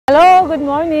good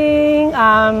morning.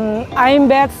 I'm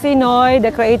Beth Sinoy,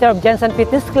 the creator of Jensen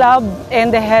Fitness Club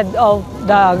and the head of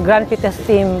the Grand Fitness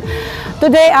team.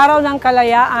 Today, Araw ng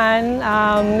Kalayaan,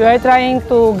 we're trying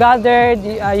to gather,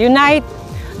 unite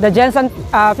the Jensen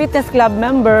Fitness Club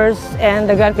members and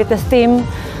the Grand Fitness team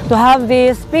to have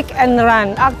this pick and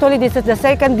run. Actually, this is the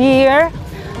second year.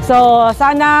 So,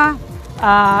 sana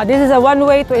this is a one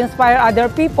way to inspire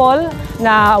other people,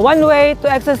 na one way to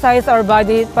exercise our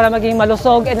body para maging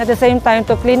malusog and at the same time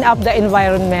to clean up the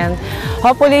environment.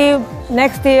 Hopefully,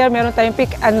 next year, meron tayong pick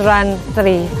and run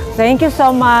 3. Thank you so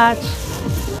much.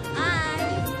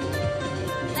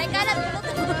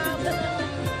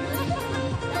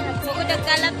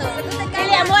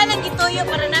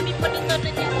 Para namin po nito na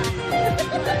niya.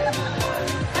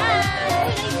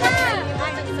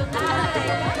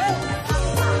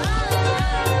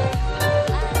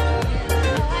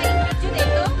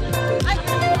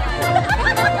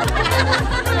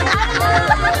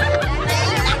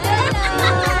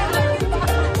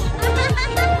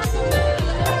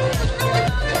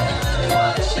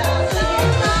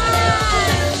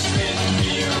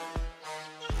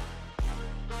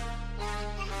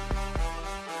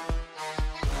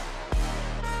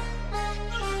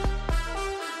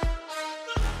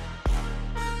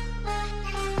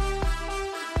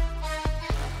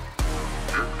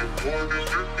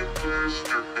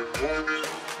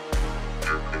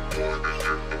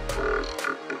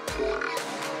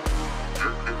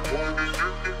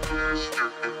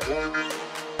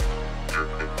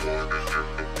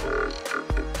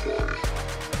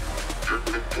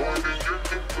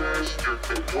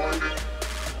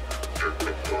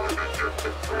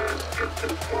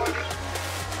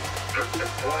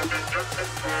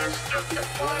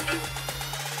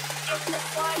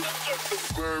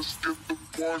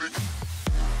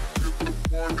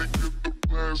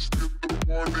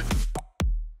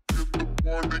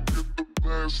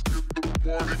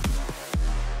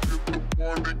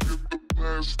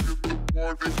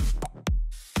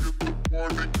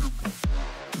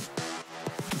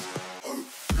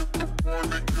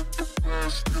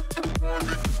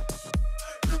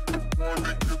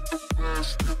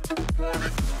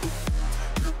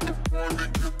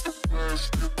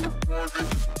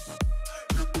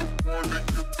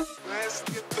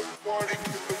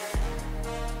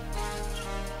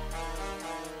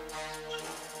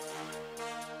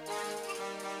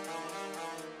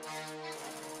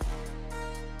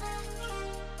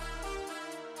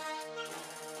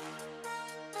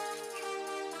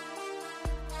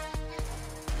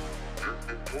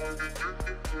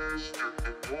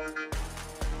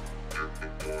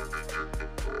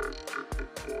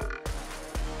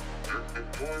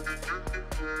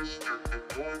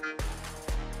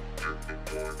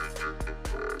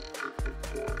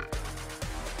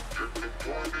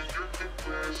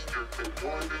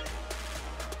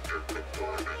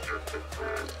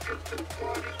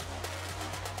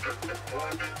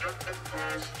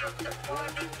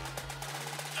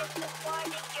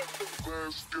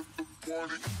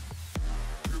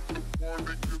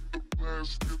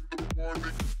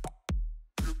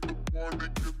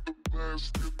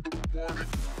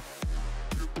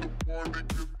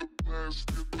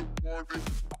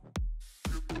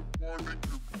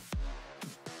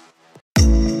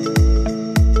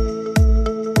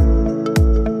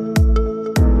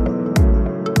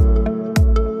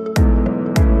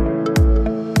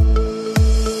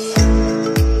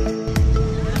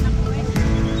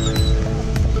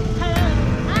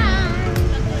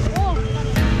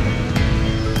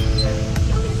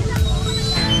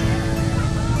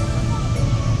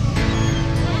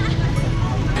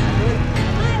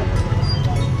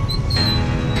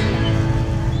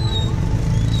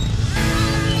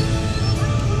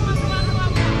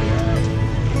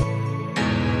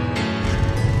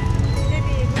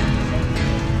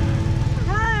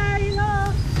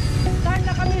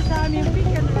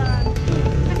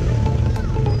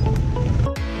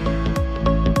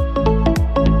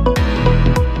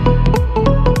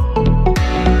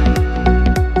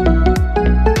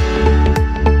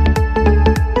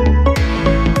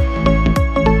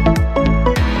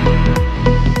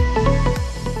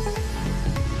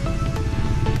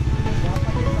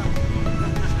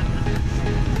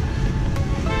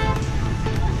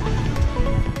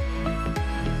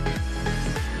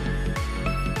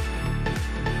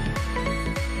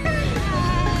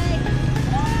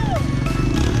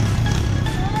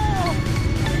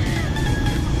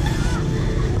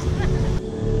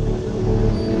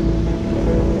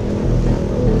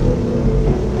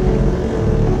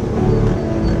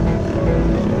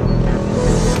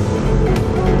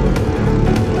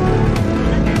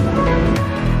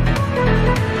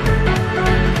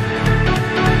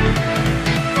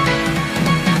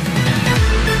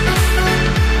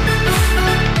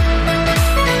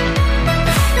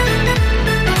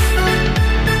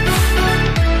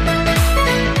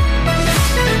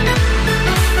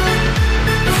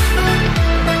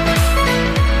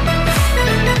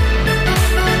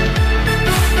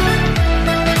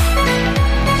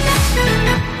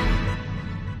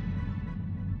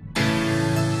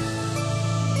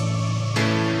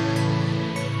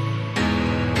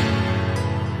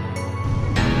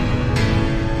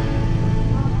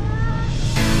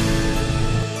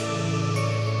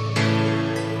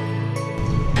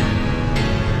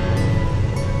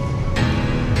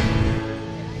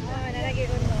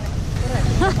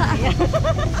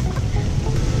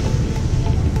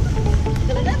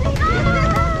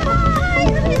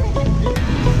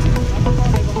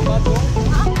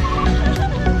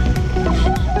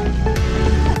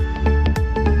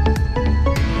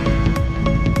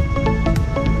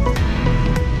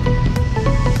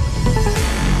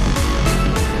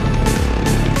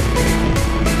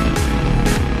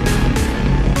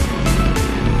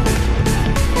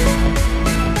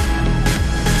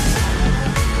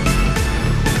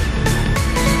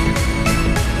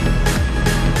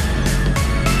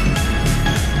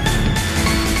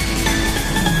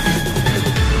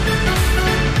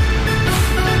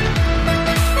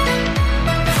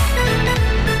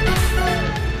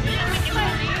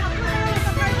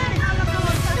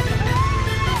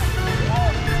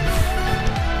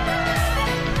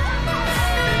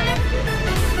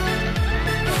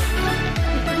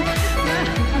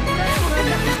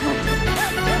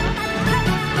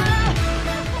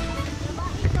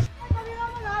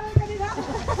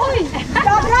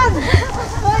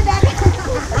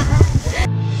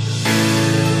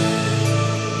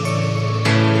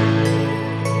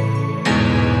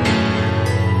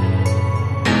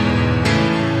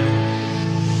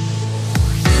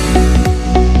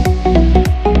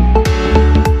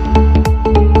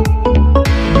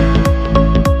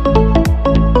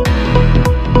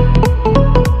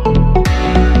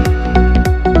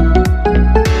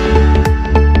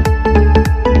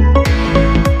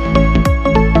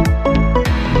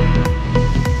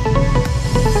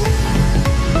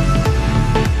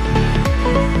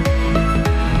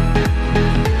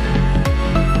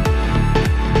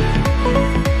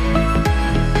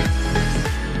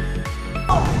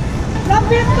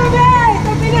 Lapit kami!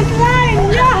 Sa finish line!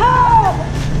 Yahoo!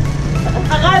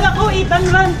 Akala ko eat and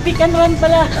run, pick and run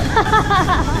pala.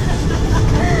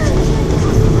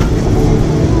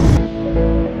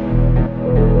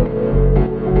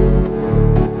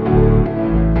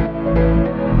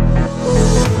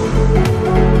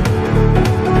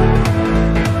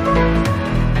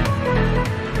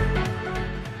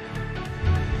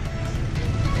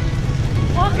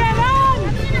 Okay, run!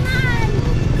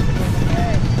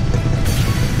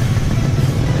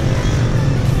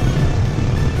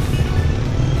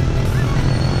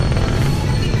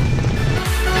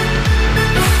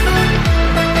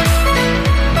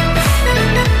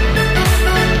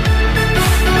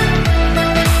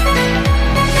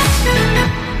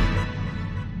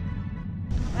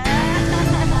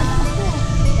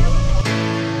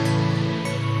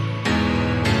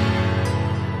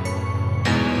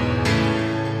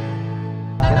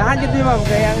 Kailangan dito ma'am,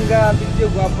 kaya ang video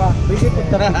gwapa. Pwede po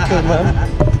tayo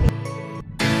ma'am.